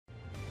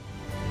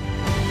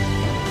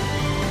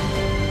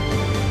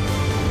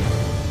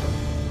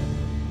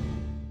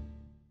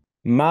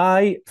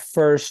My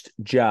first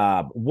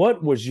job.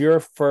 What was your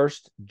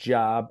first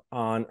job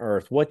on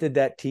earth? What did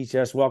that teach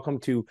us? Welcome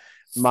to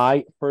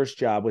my first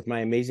job with my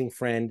amazing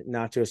friend,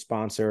 Nacho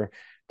sponsor,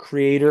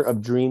 creator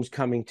of Dreams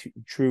Coming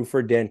True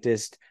for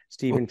Dentist,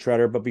 Stephen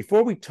Trutter. But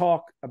before we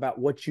talk about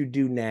what you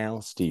do now,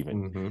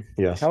 Stephen,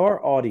 Yes. tell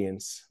our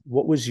audience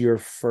what was your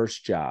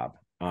first job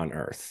on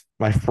earth?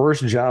 My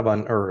first job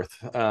on earth.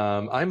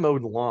 I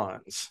mowed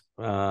lawns.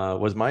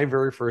 Was my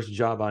very first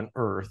job on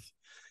earth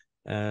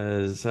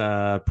as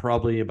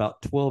probably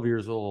about 12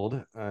 years old.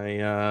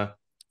 I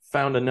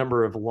found a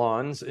number of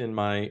lawns in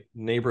my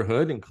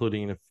neighborhood,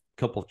 including a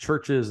couple of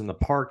churches in the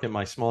park in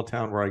my small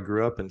town where I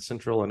grew up in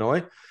central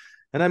Illinois.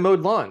 And I mowed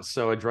lawns.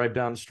 So I drive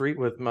down the street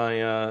with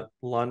my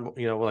lawn,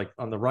 like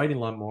on the riding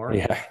lawnmower.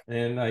 Yeah.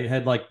 And I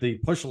had like the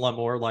push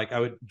lawnmower, like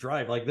I would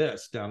drive like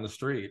this down the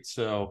street.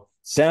 So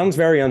Sounds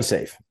very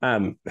unsafe.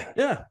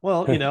 yeah,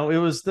 well, it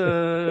was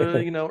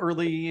it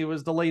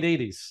was the late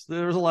 80s.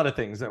 There was a lot of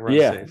things that were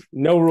Yeah, unsafe.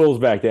 no rules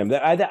back then.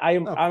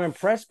 Oh, I'm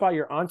impressed by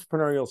your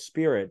entrepreneurial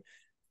spirit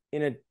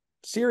in a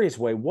serious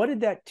way. What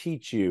did that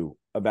teach you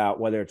about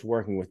whether it's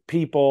working with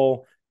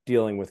people,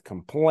 dealing with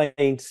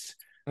complaints,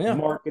 yeah.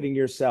 marketing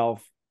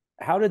yourself?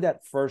 How did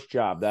that first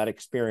job, that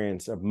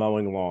experience of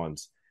mowing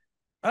lawns,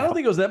 I don't help?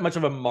 think it was that much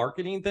of a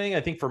marketing thing.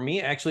 I think for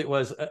me, actually, it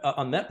was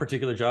on that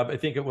particular job. I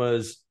think it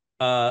was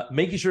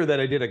making sure that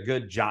I did a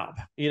good job.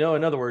 In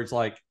other words,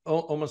 like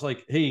almost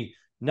like, hey,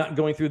 not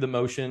going through the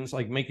motions,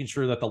 like making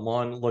sure that the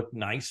lawn looked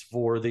nice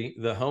for the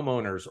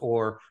homeowners,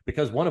 or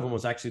because one of them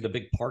was actually the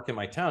big park in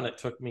my town. It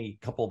took me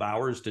a couple of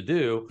hours to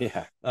do.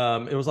 Yeah,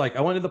 It was like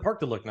I wanted the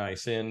park to look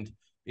nice, and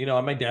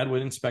my dad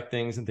would inspect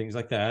things and things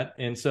like that,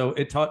 and so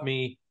it taught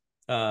me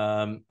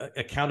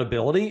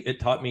accountability. It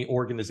taught me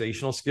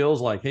organizational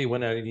skills, like, hey,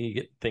 when I need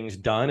to get things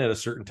done at a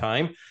certain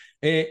time.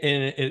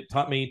 And it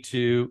taught me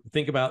to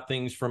think about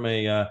things from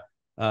a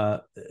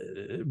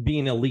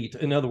being elite.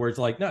 In other words,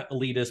 like not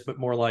elitist, but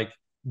more like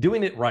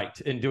doing it right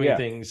and doing yeah.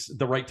 things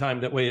the right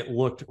time. That way it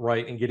looked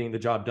right and getting the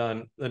job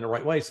done in the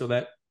right way so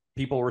that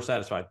people were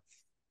satisfied.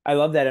 I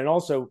love that. And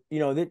also,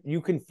 that you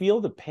can feel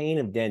the pain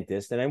of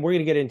dentists. And we're going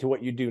to get into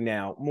what you do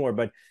now more,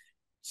 but Yeah.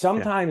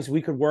 sometimes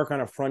we could work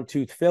on a front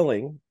tooth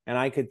filling and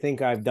I could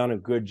think I've done a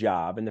good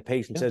job. And the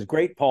patient Yeah. says,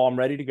 great, Paul, I'm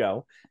ready to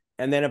go.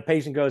 And then a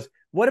patient goes,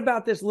 what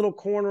about this little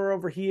corner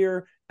over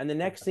here? And the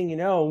next thing you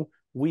know,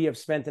 we have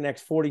spent the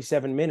next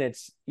 47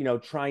 minutes,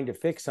 trying to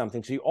fix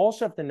something. So you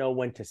also have to know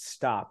when to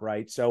stop,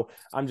 right? So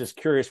I'm just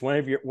curious, were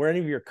any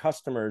of your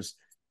customers,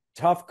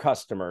 tough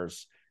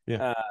customers,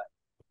 Yeah. uh,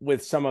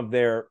 with some of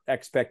their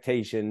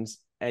expectations?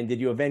 And did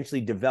you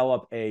eventually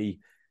develop a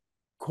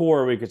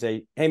core where you could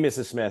say, hey,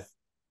 Mrs. Smith,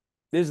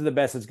 this is the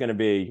best it's going to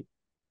be.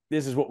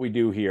 This is what we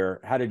do here.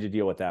 How did you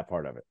deal with that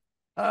part of it?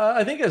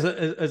 I think as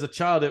a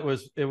child, it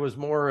was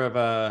more of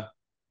a.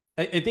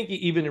 I think it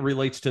even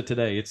relates to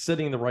today. It's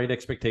setting the right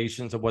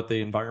expectations of what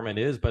the environment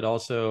is, but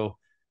also,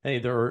 hey,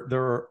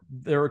 there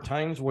are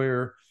times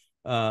where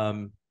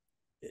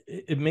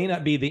it may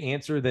not be the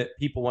answer that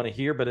people want to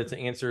hear, but it's an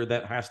answer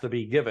that has to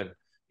be given.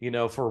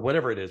 For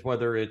whatever it is,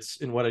 whether it's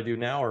in what I do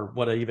now or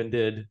what I even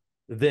did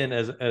then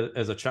as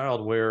a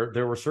child, where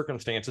there were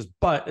circumstances,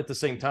 but at the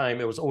same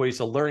time, it was always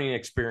a learning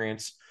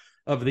experience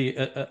of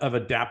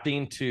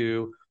adapting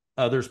to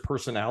others'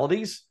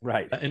 personalities,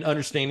 Right. and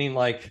understanding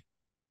like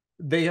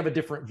they have a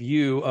different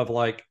view of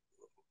like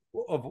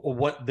of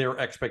what their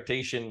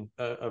expectation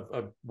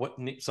of what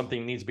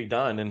something needs to be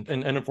done, and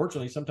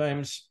unfortunately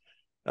sometimes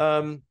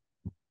um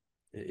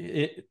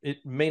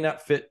it may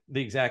not fit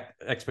the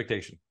exact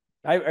expectation.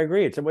 I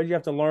agree. It's what you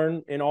have to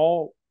learn in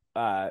all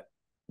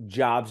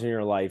jobs in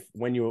your life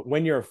when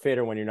you're a fit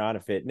or when you're not a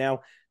fit.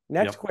 Now,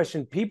 next Yep.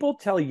 question. People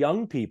tell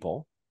young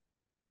people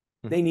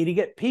they Mhm. need to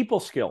get people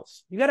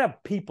skills. You got to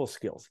have people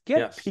skills. Get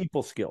Yes.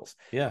 people skills.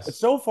 But Yes.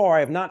 so far, I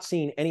have not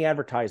seen any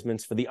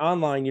advertisements for the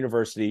online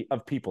university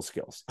of people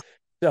skills.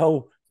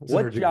 So, Is there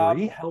what a job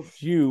degree?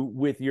 helped you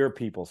with your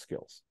people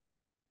skills?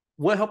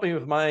 What helped me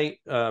with my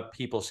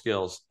people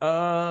skills?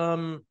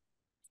 I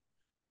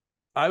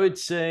would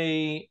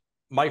say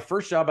my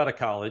first job out of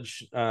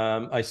college,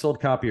 I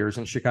sold copiers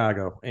in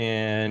Chicago,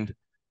 and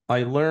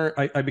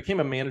I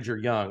became a manager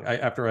young.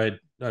 After I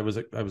was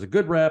a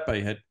good rep. I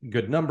had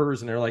good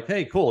numbers, and they're like,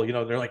 hey, cool.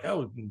 They're like,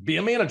 oh, be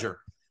a manager.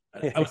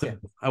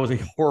 I was a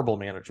horrible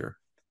manager,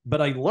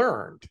 but I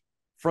learned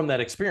from that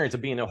experience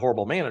of being a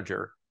horrible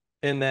manager,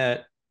 in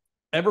that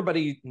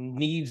everybody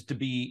needs to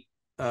be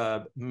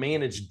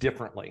managed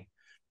differently.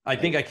 I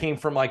think I came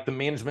from like the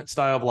management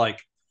style of like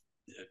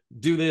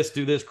do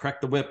this,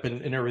 crack the whip,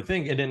 and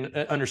everything, and then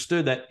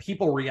understood that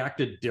people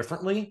reacted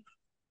differently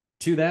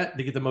to that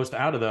to get the most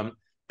out of them.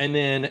 And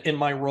then in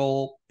my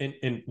role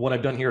in what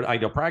I've done here at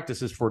Ideal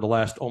Practices for the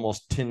last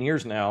almost 10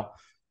 years now,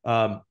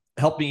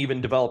 helped me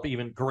even develop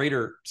even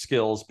greater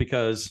skills,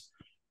 because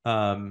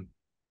um,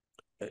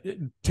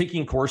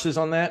 taking courses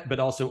on that, but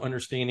also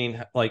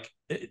understanding like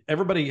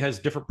everybody has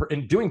different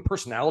and doing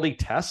personality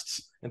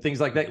tests and things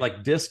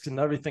like discs and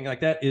everything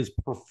like that is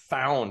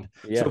profound.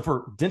 Yeah. So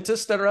for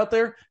dentists that are out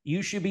there,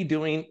 you should be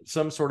doing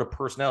some sort of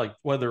personality,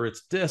 whether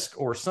it's disc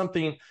or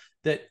something,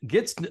 that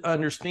gets to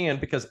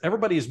understand, because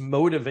everybody is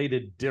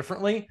motivated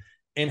differently,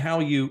 and how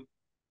you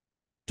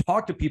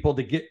talk to people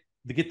to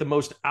get the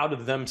most out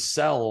of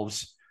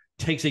themselves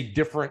takes a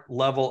different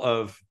level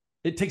of,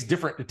 it takes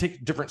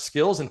different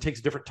skills and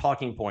takes different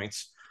talking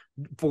points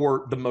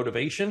for the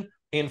motivation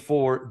and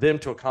for them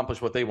to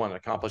accomplish what they want to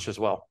accomplish as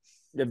well.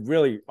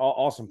 Really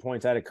awesome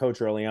points. I had a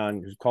coach early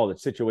on who called it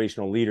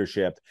situational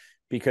leadership,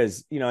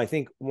 because, I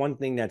think one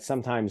thing that's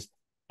sometimes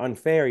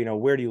unfair,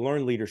 where do you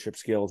learn leadership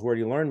skills? Where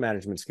do you learn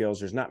management skills?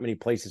 There's not many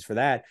places for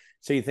that.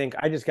 So you think,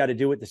 I just got to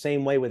do it the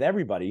same way with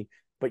everybody,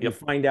 but you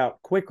find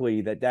out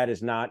quickly that that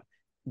is not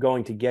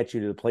going to get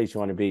you to the place you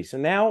want to be. So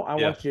now I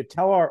want you to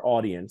tell our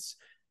audience,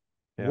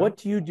 what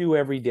do you do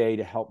every day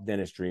to help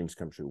dentist dreams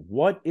come true?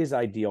 What is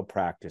ideal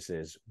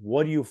practices?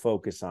 What do you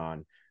focus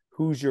on?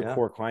 Who's your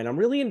core client? I'm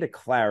really into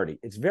clarity.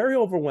 It's very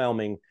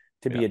overwhelming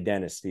to be a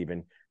dentist,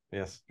 Stephen.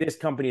 Yes. This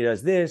company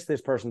does this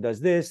person does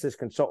this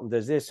consultant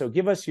does this. So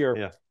give us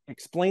your,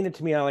 explain it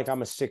to me like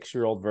I'm a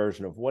 6-year-old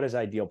version of what does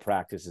ideal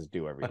practices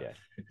do every day.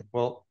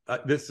 Well,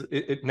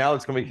 now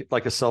it's going to be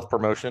like a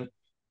self-promotion,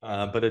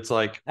 but it's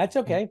like, that's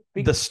okay.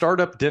 The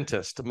Startup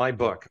Dentist, my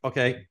book.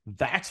 Okay.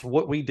 That's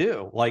what we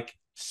do. Like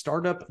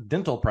startup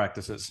dental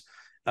practices.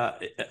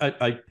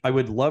 I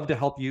would love to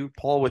help you,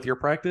 Paul, with your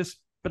practice,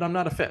 but I'm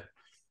not a fit.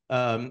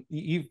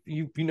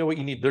 You know what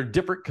you need. There are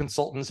different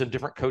consultants and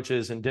different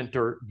coaches and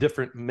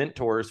different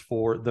mentors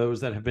for those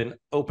that have been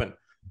open.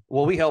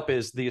 What we help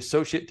is the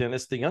associate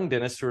dentist, the young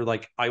dentists who are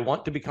like, I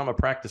want to become a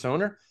practice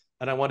owner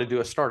and I want to do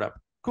a startup.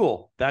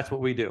 Cool. That's what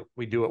we do.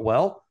 We do it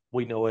well.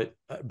 We know it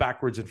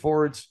backwards and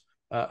forwards.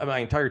 My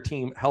entire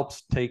team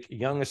helps take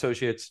young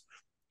associates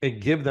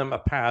and give them a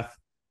path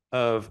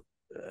of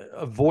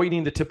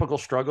avoiding the typical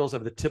struggles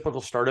of the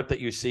typical startup that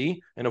you see,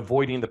 and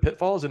avoiding the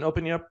pitfalls, and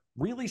opening up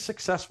really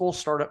successful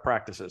startup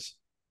practices.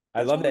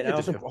 I love that. And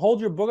also, hold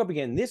your book up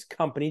again. This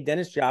company,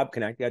 Dentist Job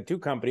Connect, got 2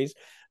 companies.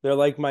 They're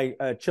like my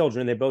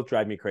children. They both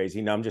drive me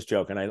crazy. No, I'm just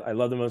joking. I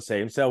love them the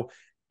same. So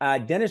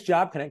Dentist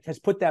Job Connect has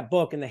put that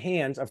book in the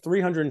hands of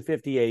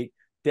 358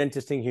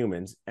 dentisting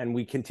humans. And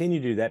we continue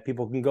to do that.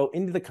 People can go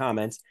into the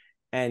comments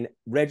and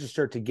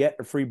register to get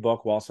a free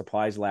book while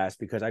supplies last,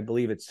 because I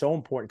believe it's so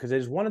important, because it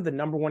is one of the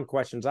number one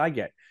questions I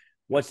get.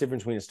 What's the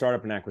difference between a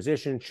startup and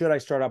acquisition? Should I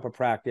start up a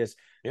practice?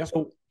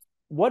 So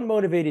what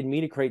motivated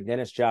me to create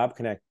Dentist Job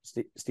Connect,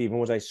 Stephen,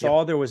 was I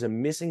saw there was a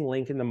missing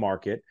link in the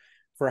market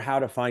for how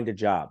to find a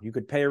job. You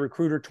could pay a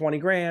recruiter 20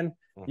 grand.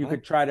 You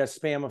could try to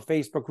spam a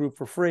Facebook group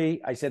for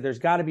free. I said, there's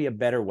got to be a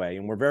better way.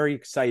 And we're very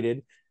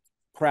excited,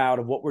 proud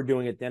of what we're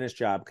doing at Dentist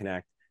Job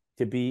Connect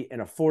to be an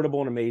affordable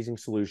and amazing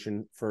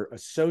solution for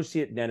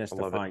associate dentists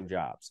to find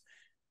jobs.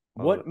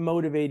 What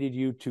motivated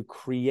you to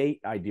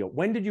create Ideal?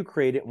 When did you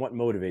create it, and what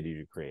motivated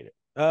you to create it?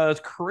 It's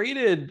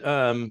created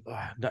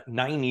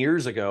 9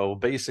 years ago,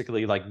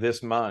 basically, like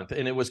this month.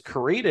 And it was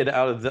created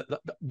out of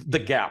the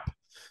gap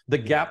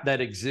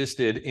that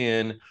existed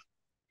in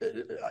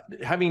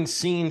having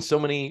seen so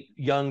many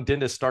young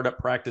dentist startup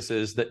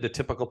practices, that the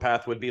typical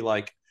path would be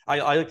like, I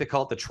like to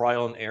call it the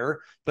trial and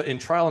error, but in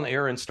trial and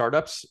error in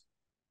startups,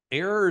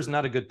 error is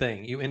not a good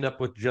thing. You end up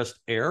with just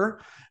error,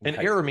 and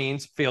error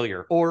means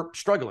failure or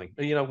struggling.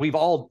 We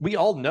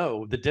all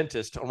know the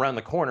dentist around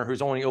the corner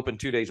who's only open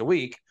 2 days a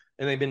week,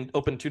 and they've been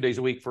open 2 days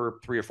a week for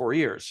 3 or 4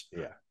 years.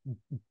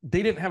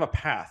 They didn't have a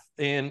path.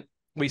 And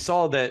we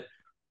saw that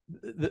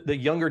the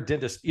younger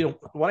dentist,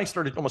 when I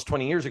started almost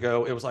 20 years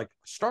ago, it was like,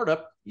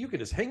 startup, you could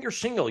just hang your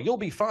shingle, you'll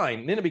be fine.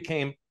 And then it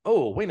became,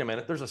 oh, wait a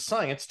minute, there's a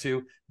science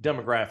to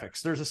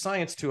demographics. There's a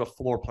science to a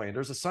floor plan.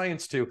 There's a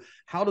science to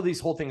how do these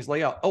whole things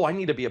lay out? Oh, I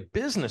need to be a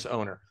business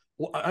owner.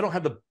 Well, I don't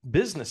have the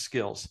business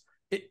skills.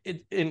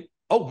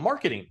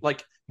 Marketing.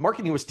 Like,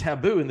 marketing was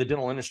taboo in the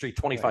dental industry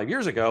 25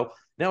 years ago.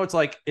 Now it's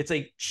like, it's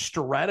a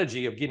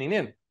strategy of getting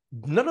in.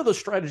 None of those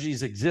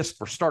strategies exist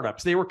for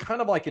startups. They were kind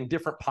of like in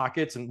different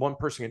pockets, and one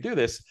person can do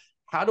this.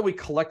 How do we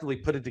collectively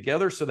put it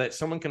together so that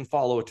someone can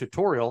follow a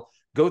tutorial,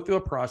 go through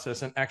a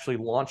process, and actually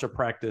launch a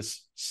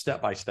practice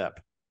step by step?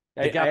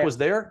 The gap was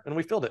there, and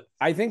we filled it.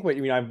 I think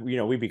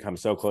we've become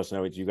so close to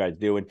know what you guys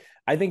do. And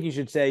I think you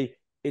should say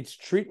it's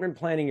treatment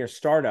planning your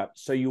startup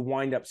so you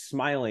wind up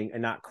smiling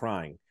and not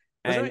crying.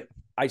 And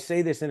I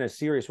say this in a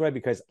serious way,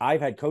 because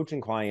I've had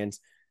coaching clients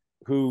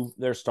who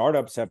their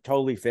startups have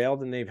totally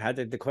failed and they've had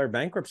to declare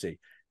bankruptcy.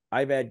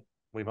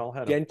 We've all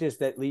had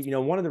dentists that leave.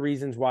 One of the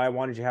reasons why I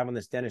wanted you to have on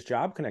this Dentist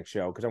Job Connect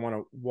show, because I want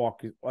to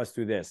walk us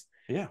through this.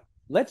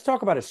 Let's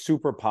talk about a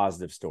super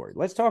positive story.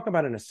 Let's talk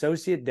about an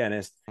associate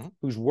dentist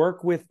who's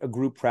worked with a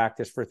group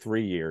practice for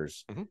 3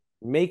 years,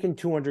 making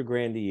 200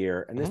 grand a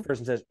year. And this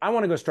person says, I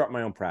want to go start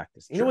my own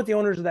practice. You know what the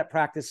owners of that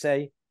practice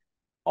say?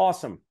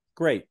 Awesome.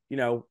 Great.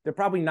 They're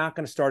probably not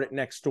going to start it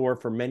next door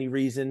for many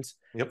reasons.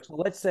 So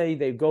let's say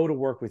they go to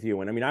work with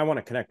you. And I want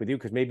to connect with you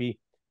because maybe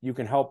you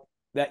can help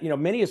that.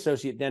 Many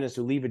associate dentists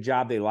who leave a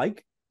job they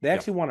like, they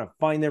actually want to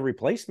find their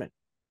replacement.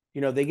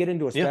 They get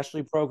into a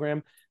specialty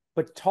program.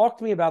 But talk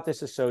to me about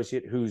this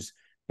associate who's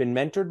been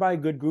mentored by a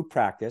good group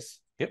practice.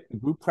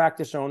 Group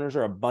practice owners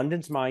are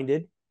abundance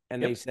minded,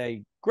 and they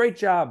say, great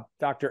job,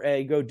 Dr.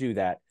 A, go do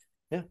that.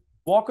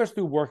 Walk us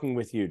through working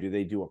with you. Do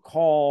they do a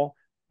call?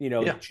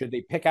 Yeah. Should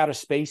they pick out a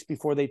space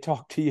before they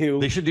talk to They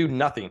you? should do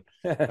nothing.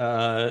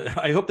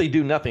 I hope they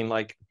do nothing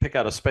like pick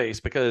out a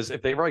space, because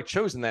if they've already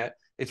chosen that,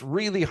 it's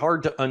really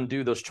hard to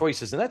undo those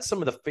choices. And that's some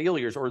of the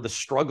failures or the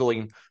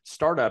struggling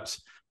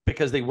startups,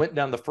 because they went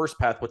down the first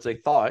path, which they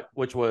thought,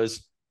 which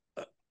was,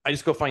 I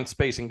just go find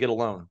space and get a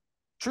loan.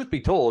 Truth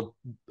be told,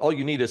 all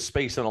you need is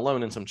space and a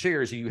loan and some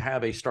chairs. You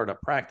have a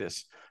startup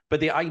practice. But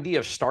the idea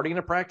of starting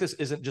a practice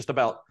isn't just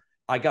about,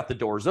 I got the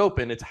doors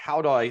open. It's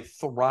how do I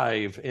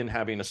thrive in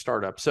having a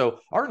startup? So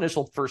our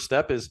initial first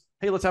step is,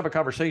 hey, let's have a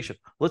conversation.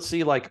 Let's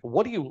see, like,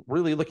 what are you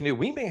really looking to do?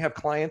 We may have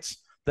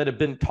clients that have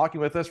been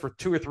talking with us for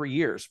 2 or 3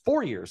 years,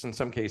 4 years in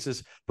some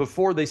cases,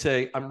 before they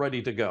say, I'm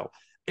ready to go.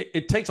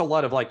 It takes a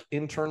lot of like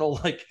internal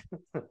like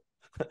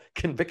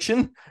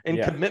conviction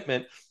and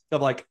commitment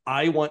of like,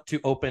 I want to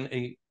open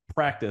a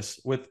practice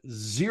with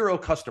 0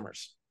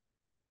 customers,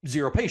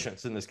 0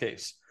 patients in this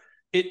case.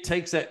 It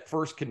takes that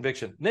first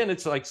conviction. Then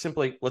it's like,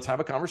 simply, let's have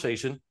a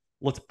conversation.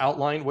 Let's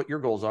outline what your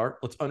goals are.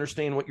 Let's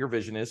understand what your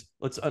vision is.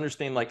 Let's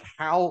understand like,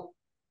 how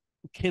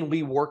can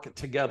we work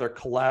together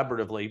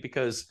collaboratively?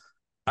 Because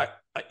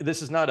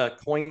this is not a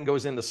coin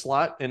goes in the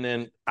slot and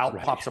then out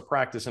pops a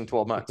practice in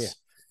 12 months. Yeah.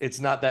 It's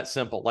not that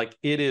simple. Like,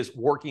 it is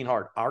working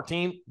hard. Our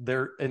team,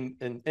 they're and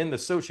the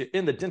associate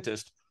and the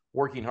dentist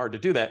working hard to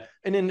do that.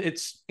 And then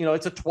it's,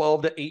 it's a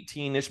 12 to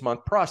 18-ish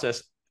month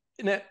process.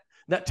 And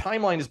that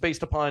timeline is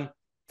based upon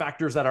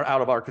factors that are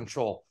out of our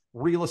control: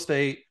 real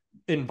estate,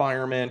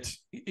 environment,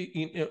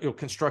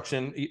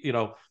 construction.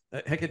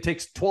 Heck, it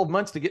takes 12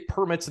 months to get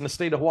permits in the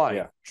state of Hawaii.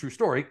 Yeah. True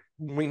story.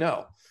 We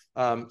know.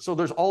 So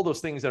there's all those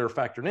things that are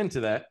factored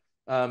into that.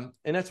 And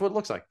that's what it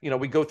looks like.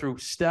 We go through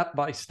step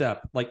by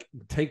step, like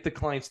take the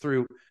clients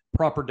through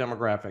proper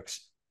demographics,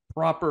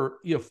 proper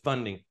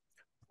funding,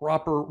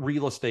 proper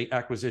real estate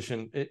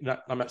acquisition.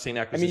 I'm not saying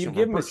acquisition. I mean,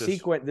 you give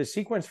them the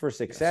sequence for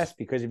success. Yes.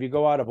 Because if you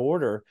go out of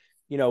order,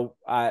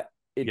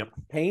 it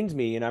pains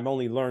me, and I've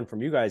only learned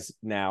from you guys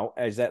now,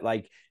 is that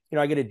like,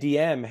 I get a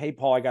DM, hey,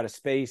 Paul, I got a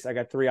space. I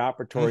got 3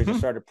 operatories. I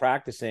started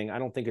practicing. I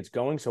don't think it's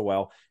going so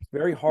well.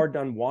 Very hard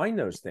to unwind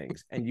those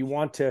things. And you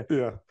want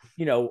to,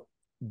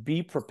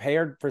 be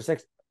prepared for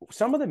sex.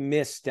 Some of the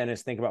myths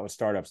dentists think about with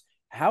startups.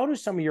 How do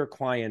some of your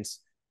clients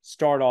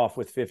start off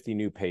with 50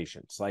 new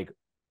patients? Like,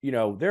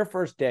 their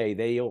first day,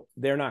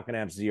 they're not going to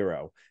have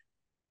 0.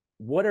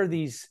 What are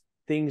these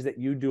things that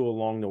you do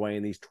along the way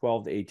in these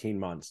 12 to 18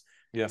 months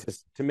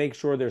to make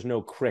sure there's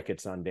no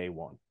crickets on day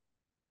one?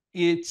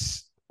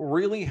 It's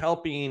really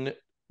helping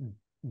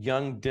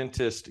young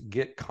dentists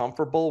get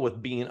comfortable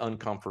with being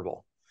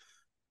uncomfortable.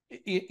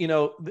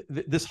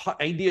 This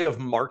idea of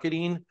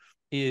marketing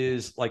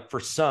is like, for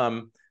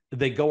some,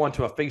 they go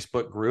onto a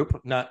Facebook group,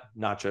 not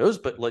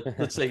Nachos, but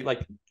let's say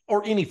like,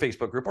 or any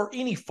Facebook group or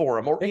any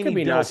forum or any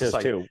Nachos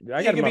society. Too.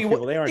 I got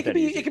people. They aren't.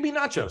 It could be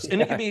Nachos,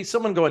 and it could be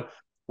someone going,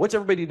 "What's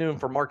everybody doing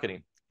for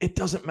marketing?" It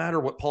doesn't matter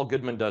what Paul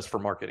Goodman does for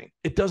marketing.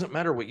 It doesn't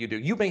matter what you do.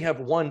 You may have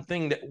one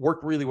thing that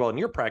worked really well in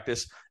your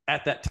practice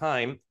at that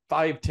time,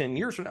 5-10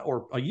 years from now,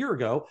 or a year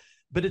ago,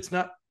 but it's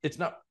not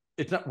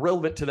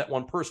relevant to that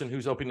one person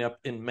who's opening up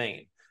in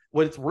Maine.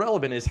 What's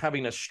relevant is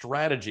having a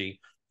strategy.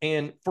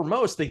 And for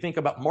most, they think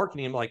about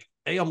marketing like,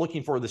 A, I'm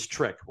looking for this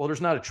trick. Well, there's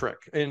not a trick.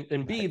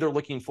 And B, they're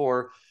looking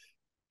for,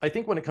 I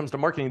think when it comes to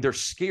marketing, they're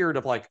scared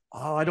of like,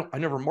 oh, I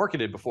never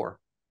marketed before.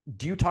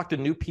 Do you talk to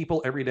new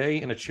people every day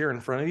in a chair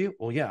in front of you?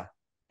 Well, yeah.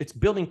 It's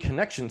building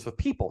connections with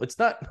people.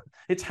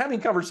 It's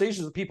having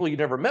conversations with people you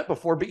never met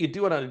before, but you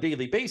do it on a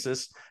daily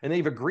basis. And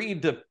they've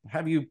agreed to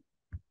have you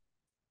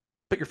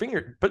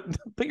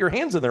put your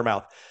hands in their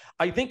mouth.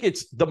 I think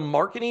the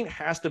marketing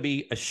has to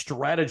be a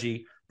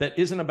strategy that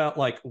isn't about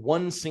like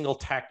one single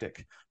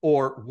tactic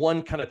or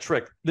one kind of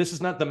trick. This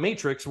is not the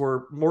Matrix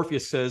where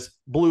Morpheus says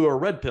blue or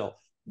red pill.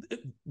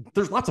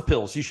 There's lots of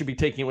pills you should be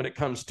taking when it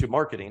comes to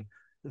marketing.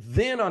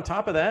 Then on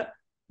top of that,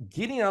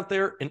 getting out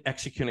there and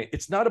executing.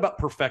 It's not about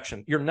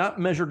perfection. You're not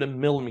measured in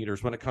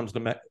millimeters when it comes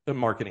to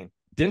marketing.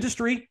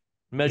 Dentistry,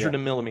 measured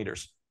in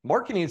millimeters.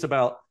 Marketing is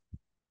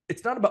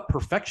it's not about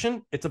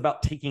perfection. It's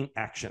about taking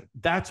action.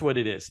 That's what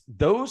it is.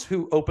 Those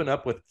who open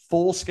up with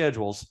full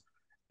schedules,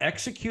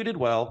 executed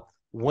well,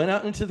 went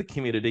out into the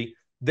community,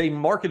 they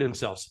market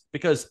themselves,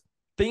 because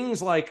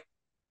things like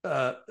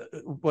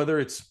whether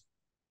it's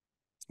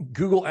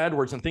Google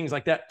AdWords and things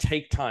like that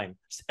take time.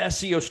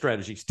 SEO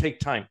strategies take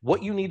time.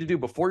 What you need to do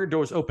before your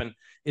doors open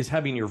is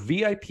having your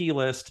VIP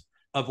list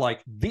of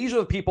like, these are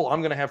the people I'm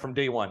going to have from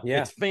day one.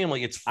 Yeah. It's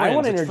family, it's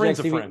friends, it's friends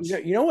of friends.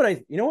 You know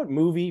what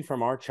movie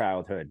from our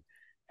childhood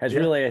has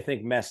really, I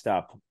think, messed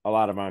up a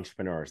lot of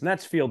entrepreneurs, and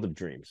that's Field of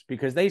Dreams,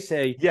 because they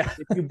say,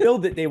 if you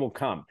build it, they will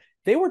come.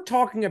 They were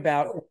talking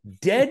about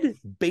dead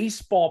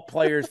baseball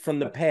players from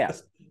the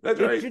past.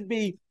 It should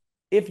be,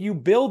 if you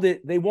build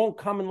it, they won't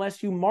come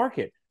unless you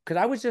market. Because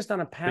I was just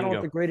on a panel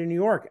at the Greater New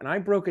York, and I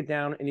broke it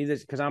down, and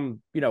because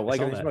I'm, like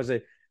I'm supposed to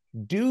say,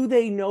 do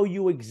they know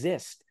you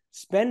exist?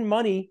 Spend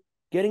money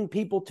getting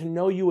people to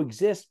know you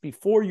exist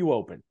before you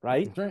open,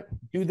 right? That's right.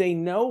 Do they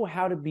know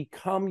how to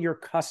become your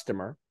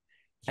customer?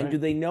 And do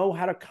they know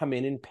how to come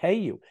in and pay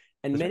you?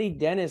 And That's many right.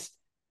 dentists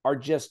are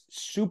just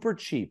super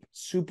cheap,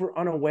 super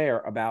unaware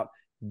about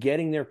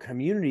getting their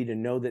community to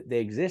know that they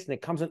exist. And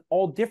it comes in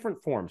all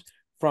different forms,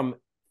 from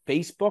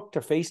Facebook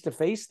to face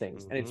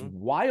things. And it's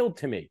wild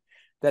to me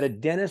that a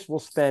dentist will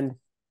spend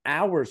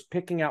hours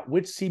picking out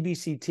which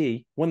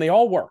CBCT when they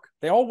all work.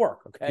 They all work,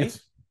 okay? Yes.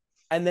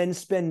 And then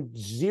spend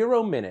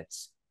 0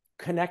 minutes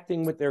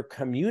connecting with their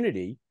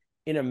community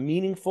in a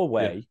meaningful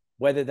way, Yeah.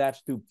 whether that's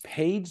through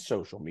paid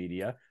social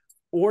media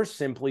or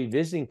simply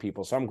visiting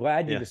people. So I'm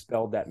glad you Yeah.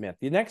 dispelled that myth.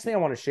 The next thing I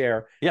want to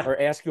share Yeah. or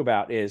ask you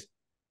about is,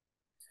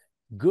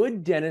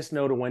 good dentists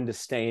know when to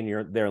stay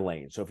in their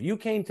lane. So if you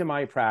came to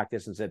my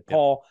practice and said, Yeah.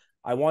 Paul,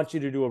 I want you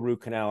to do a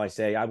root canal, I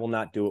say, I will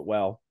not do it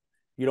well.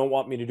 You don't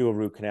want me to do a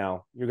root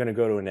canal, you're going to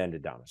go to an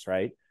endodontist,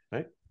 right?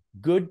 Right.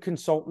 Good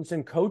consultants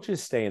and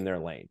coaches stay in their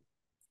lane.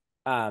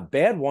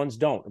 Bad ones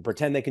don't, and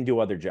pretend they can do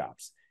other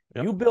jobs.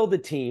 Yep. You build a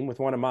team with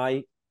one of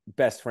my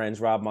best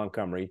friends, Rob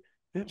Montgomery.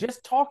 Yep.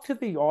 Just talk to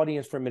the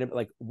audience for a minute.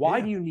 Like,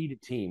 why do you need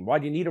a team? Why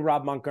do you need a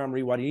Rob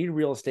Montgomery? Why do you need a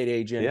real estate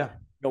agent? Yeah.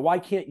 Why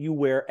can't you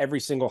wear every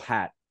single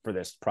hat for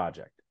this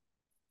project?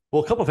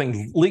 Well, a couple of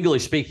things. Legally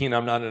speaking,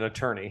 I'm not an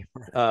attorney,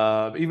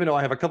 even though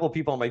I have a couple of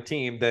people on my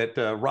team that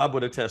Rob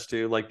would attest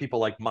to, like people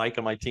like Mike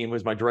on my team,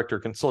 who's my director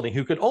of consulting,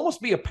 who could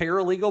almost be a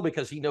paralegal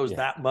because he knows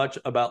that much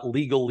about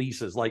legal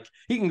leases. Like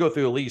he can go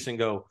through a lease and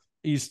go,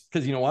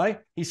 because you know why?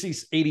 He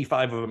sees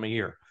 85 of them a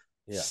year.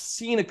 Yeah.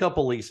 Seen a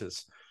couple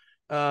leases.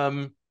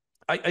 I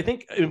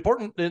think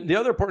the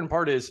other important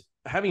part is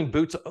having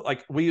boots,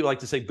 like we like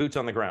to say, boots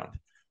on the ground.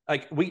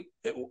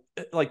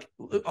 Like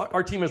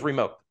our team is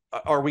remote.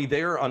 Are we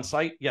there on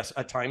site? Yes,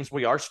 at times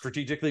we are.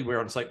 Strategically,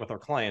 we're on site with our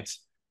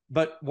clients,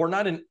 but we're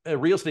not a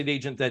real estate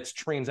agent that's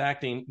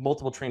transacting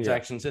multiple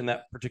transactions in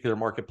that particular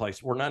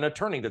marketplace. We're not an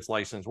attorney that's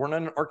licensed. We're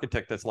not an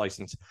architect that's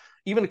licensed.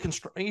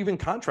 Even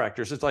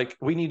contractors, it's like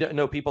we need to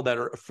know people that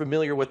are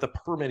familiar with the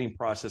permitting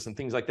process and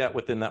things like that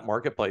within that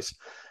marketplace.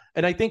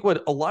 And I think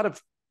what a lot of,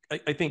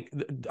 I think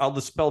I'll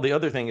dispel the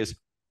other thing is,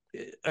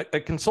 a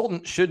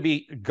consultant should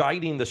be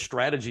guiding the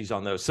strategies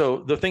on those.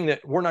 So the thing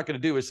that we're not going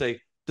to do is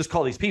say, just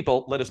call these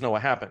people, let us know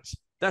what happens.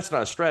 That's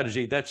not a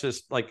strategy. That's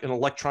just like an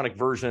electronic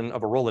version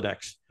of a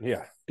Rolodex.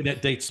 Yeah. And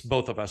that dates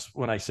both of us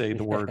when I say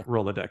the word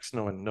Rolodex.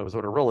 No one knows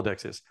what a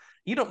Rolodex is.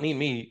 You don't need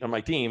me on my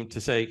team to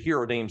say,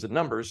 here are names and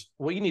numbers.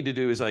 What you need to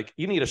do is like,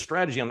 you need a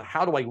strategy on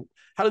how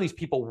do these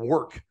people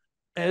work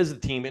as a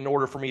team in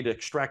order for me to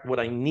extract what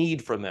I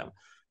need from them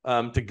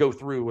to go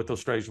through with those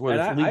strategies,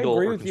 whether it's legal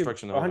or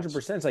construction.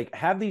 100%. It's like,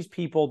 have these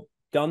people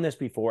done this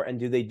before, and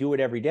do they do it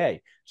every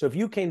day? So if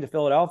you came to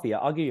Philadelphia,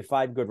 I'll give you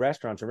 5 good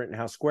restaurants in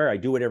Rittenhouse Square. I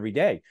do it every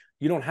day.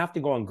 You don't have to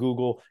go on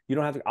Google. You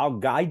don't have to. I'll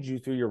guide you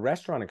through your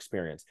restaurant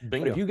experience. Bingo.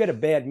 But if you get a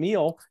bad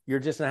meal,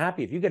 you're just not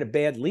happy. If you get a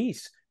bad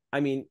lease,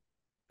 I mean,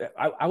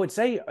 I would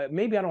say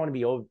maybe I don't want to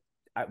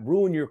be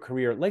ruin your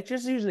career. Let's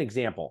just use an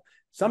example.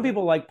 Some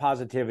people like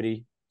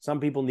positivity. Some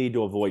people need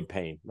to avoid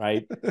pain,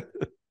 right?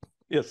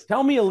 Yes.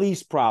 Tell me a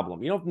lease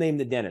problem. You don't have to name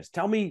the dentist.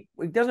 Tell me,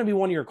 it doesn't have to be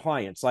one of your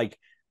clients. Like,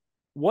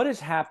 what has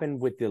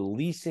happened with the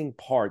leasing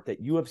part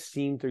that you have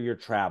seen through your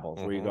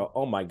travels where you go,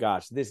 oh my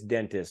gosh, this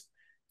dentist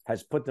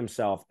has put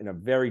themselves in a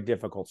very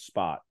difficult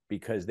spot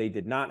because they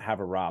did not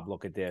have a Rob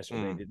look at this,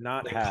 or they did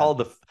not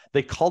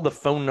they called the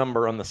phone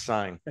number on the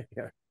sign.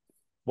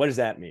 What does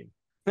that mean?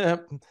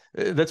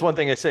 That's one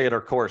thing I say at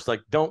our course,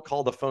 like, don't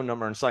call the phone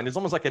number and sign. It's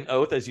almost like an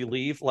oath as you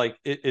leave. Like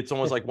it's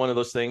almost like one of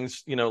those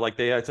things, like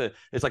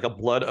it's like a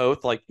blood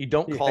oath. Like you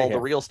don't call the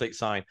real estate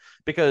sign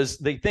because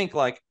they think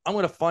like, I'm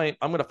going to find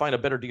a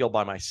better deal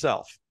by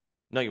myself.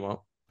 No, you won't.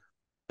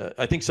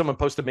 I think someone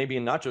posted maybe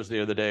in Nachos the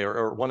other day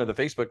or one of the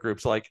Facebook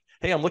groups, like,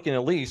 hey, I'm looking at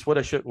a lease. What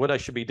I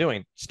should be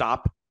doing.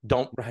 Stop.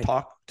 Don't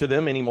talk to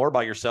them anymore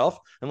by yourself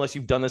unless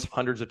you've done this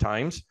hundreds of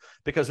times,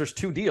 because there's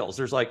 2 deals.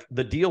 There's like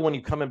the deal when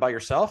you come in by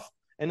yourself,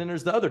 and then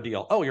there's the other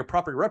deal. Oh, you're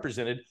properly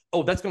represented.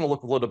 Oh, that's going to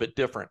look a little bit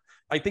different.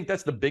 I think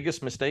that's the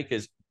biggest mistake,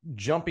 is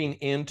jumping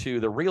into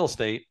the real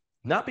estate,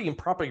 not being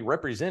properly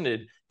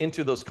represented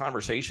into those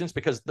conversations,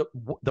 because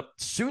the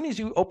soon as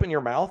you open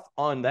your mouth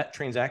on that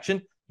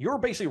transaction, you're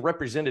basically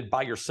represented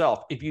by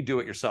yourself if you do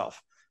it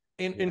yourself.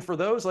 And for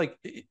those, like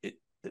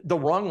the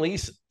wrong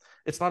lease,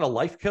 it's not a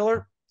life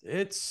killer.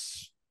 It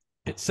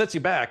sets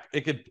you back.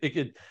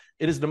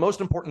 It is the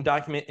most important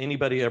document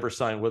anybody ever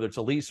signed, whether it's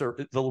a lease or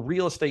the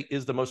real estate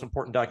is the most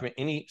important document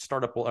any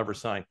startup will ever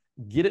sign.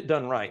 Get it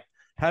done right.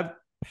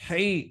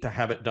 Pay to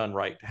have it done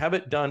right. Have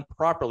it done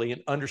properly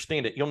and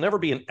understand it. You'll never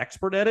be an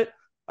expert at it.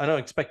 I don't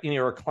expect any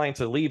of our clients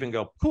to leave and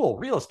go, cool,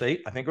 real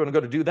estate, I think we're going to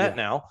go to do that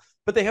now.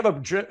 But they have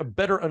a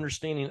better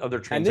understanding of their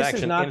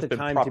transaction. And this is not the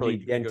time to be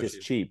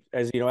dentist cheap.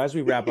 As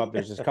we wrap up,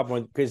 there's just a couple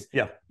of, because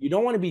you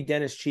don't want to be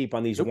dentist cheap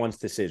on these once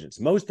decisions.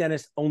 Most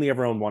dentists only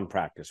ever own one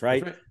practice,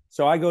 right?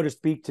 So I go to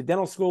speak to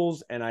dental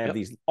schools, and I have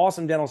these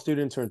awesome dental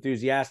students who are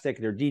enthusiastic.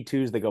 They're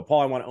D2s. They go,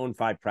 Paul, I want to own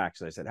 5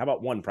 practices. I said, how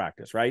about one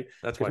practice, right?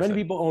 That's why many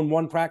people own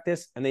one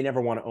practice and they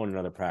never want to own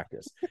another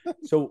practice.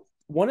 So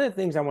one of the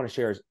things I want to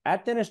share is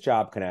at Dentist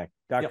Job Connect,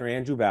 Dr.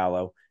 Andrew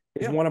Vallow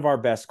is one of our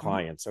best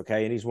clients,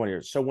 okay? And he's one of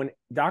yours. So when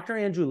Dr.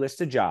 Andrew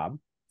lists a job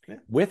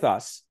with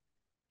us,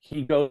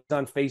 He goes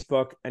on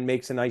Facebook and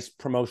makes a nice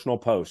promotional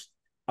post,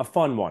 a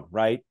fun one,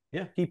 right?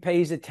 Yeah. He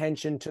pays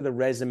attention to the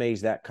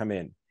resumes that come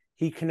in.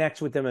 He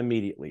connects with them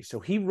immediately. So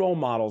he role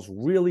models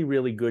really,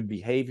 really good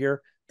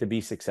behavior to be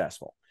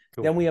successful.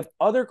 Cool. Then we have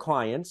other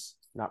clients,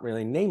 not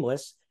really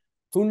nameless,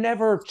 who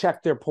never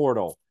check their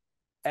portal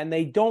and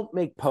they don't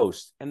make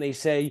posts and they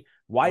say,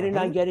 why didn't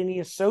I get any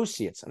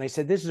associates? And I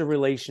said, this is a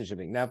relationship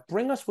thing. Now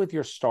bring us with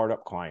your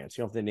startup clients.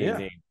 You don't have to name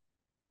name.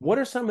 What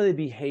are some of the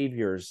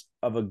behaviors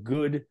of a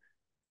good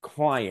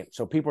client?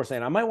 So people are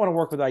saying, I might want to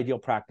work with Ideal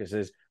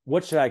Practices.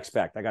 What should I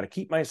expect? I got to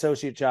keep my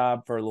associate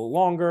job for a little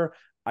longer.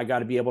 I got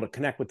to be able to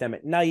connect with them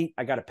at night.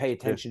 I got to pay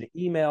attention to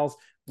emails.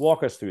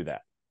 Walk us through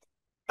that.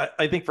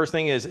 I think first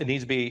thing is it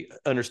needs to be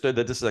understood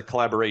that this is a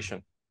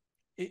collaboration.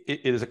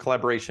 It is a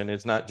collaboration.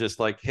 It's not just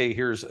like, hey,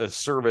 here's a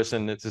service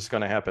and it's just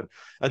going to happen.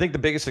 I think the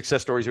biggest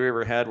success stories we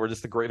ever had were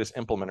just the greatest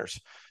implementers.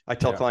 I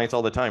tell clients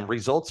all the time,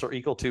 results are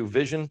equal to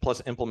vision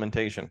plus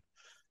implementation.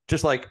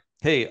 Just like,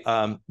 hey,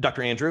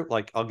 Dr. Andrew,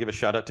 like I'll give a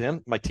shout out to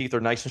him. My teeth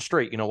are nice and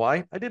straight. You know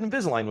why? I did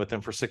Invisalign with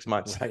him for 6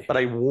 months, but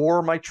I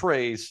wore my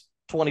trays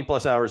 20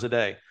 plus hours a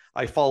day.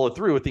 I followed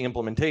through with the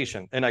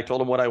implementation and I told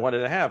him what I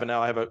wanted to have. And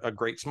now I have a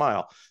great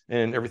smile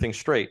and everything's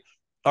straight.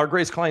 Our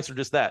greatest clients are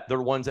just that.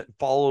 They're ones that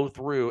follow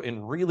through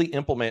and really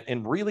implement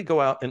and really go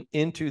out and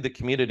into the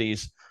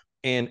communities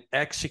and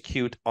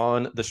execute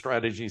on the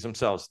strategies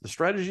themselves. The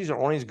strategies are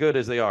only as good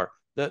as they are.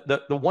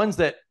 The ones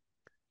that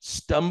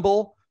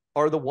stumble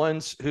are the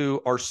ones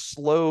who are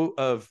slow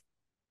of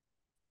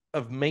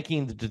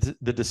making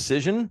the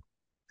decision,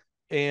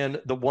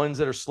 and the ones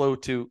that are slow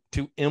to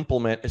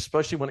implement,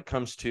 especially when it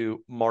comes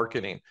to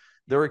marketing.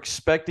 They're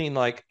expecting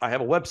like, I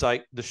have a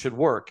website, this should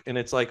work. And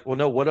it's like, well,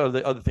 no, what are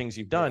the other things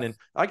you've done? And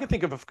I can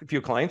think of a few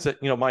clients that,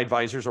 my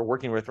advisors are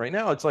working with right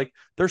now. It's like,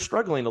 they're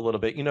struggling a little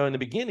bit, in the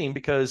beginning,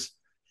 because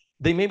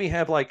they maybe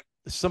have like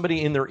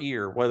somebody in their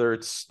ear, whether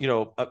it's,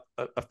 a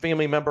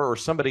family member or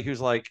somebody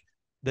who's like,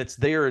 that's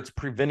there. It's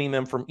preventing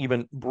them from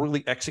even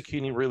really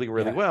executing really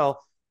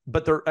well.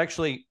 But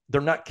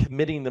they're not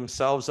committing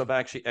themselves of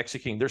actually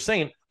executing. They're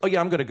saying, oh yeah,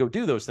 I'm going to go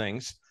do those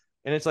things.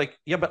 And it's like,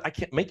 yeah, but I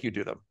can't make you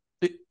do them.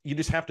 You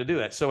just have to do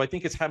that. So I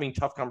think it's having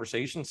tough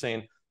conversations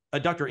saying,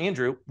 Dr.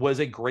 Andrew was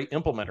a great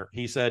implementer.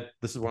 He said,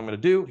 this is what I'm going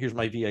to do. Here's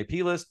my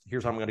VIP list.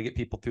 Here's how I'm going to get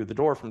people through the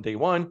door from day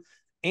one.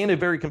 And a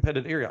very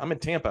competitive area. I'm in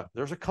Tampa.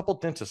 There's a couple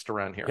dentists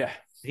around here. Yeah.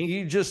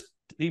 He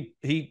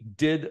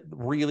did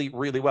really,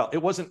 really well.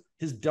 It wasn't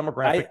his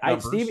demographic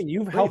numbers. Stephen,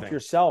 you've helped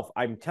yourself.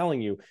 I'm telling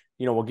you,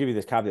 we'll give you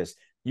this copy of this.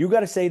 You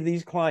got to say to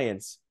these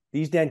clients,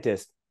 these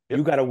dentists,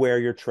 you got to wear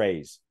your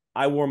trays.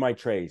 I wore my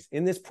trays.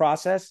 In this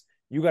process,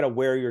 you got to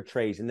wear your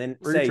trays. And then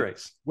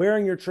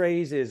wearing your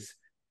trays is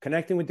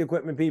connecting with the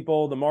equipment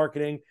people, the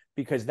marketing,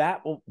 because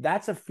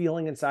that's a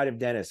feeling inside of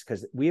dentists.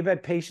 Because we've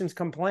had patients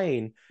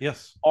complain,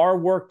 our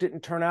work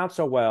didn't turn out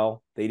so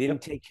well. They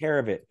didn't take care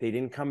of it. They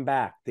didn't come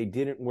back. They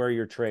didn't wear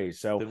your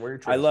trays. So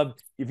I love,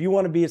 if you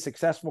want to be a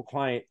successful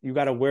client, you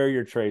got to wear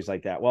your trays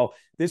like that. Well,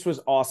 this was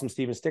awesome,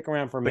 Stephen. Stick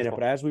around for a minute.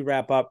 But as we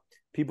wrap up,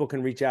 people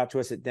can reach out to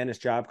us at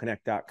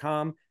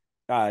dentistjobconnect.com.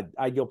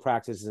 Ideal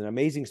Practice is an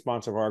amazing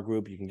sponsor of our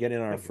group. You can get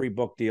in on a free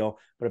book deal.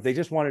 But if they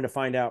just wanted to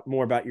find out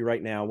more about you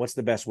right now, what's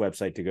the best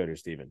website to go to,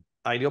 Stephen?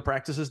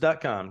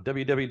 Idealpractices.com.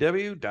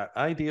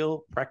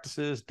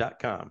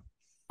 www.idealpractices.com.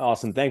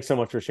 Awesome. Thanks so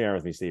much for sharing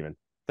with me, Stephen.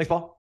 Thanks,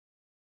 Paul.